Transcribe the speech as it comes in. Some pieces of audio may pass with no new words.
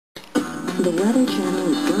The Weather Channel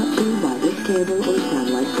is brought to you by this cable or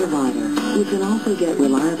satellite provider. You can also get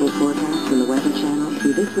reliable forecasts from the Weather Channel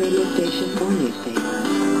through this radio station or newspaper.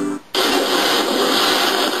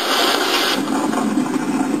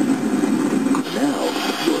 Now,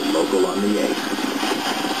 your local on the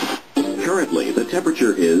 8th. Currently, the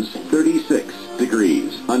temperature is 36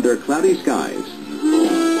 degrees under cloudy skies.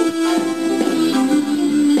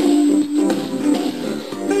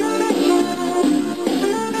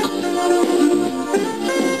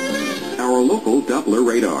 Our local Doppler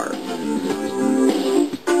radar.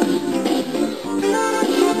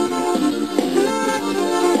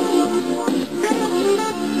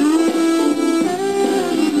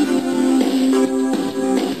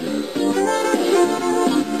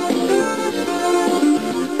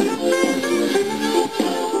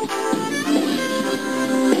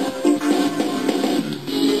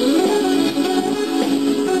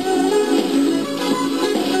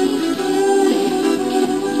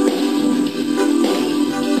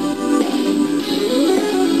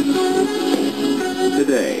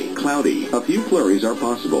 Today, cloudy. A few flurries are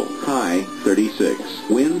possible. High 36.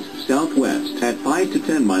 Winds southwest at 5 to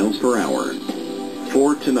 10 miles per hour.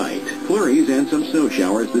 For tonight, flurries and some snow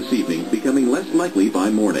showers this evening, becoming less likely by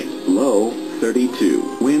morning. Low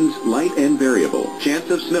 32. Winds light and variable. Chance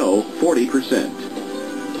of snow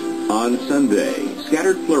 40%. On Sunday,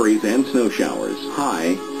 scattered flurries and snow showers.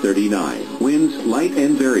 High 39. Winds light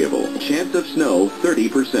and variable. Chance of snow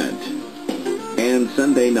 30%. And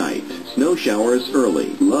Sunday night, snow showers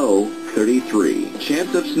early. Low 33.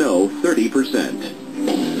 Chance of snow 30%.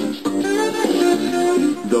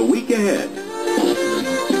 The week ahead.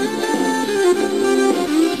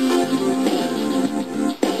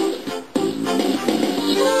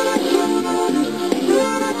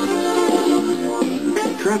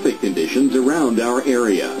 Traffic conditions around our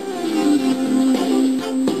area.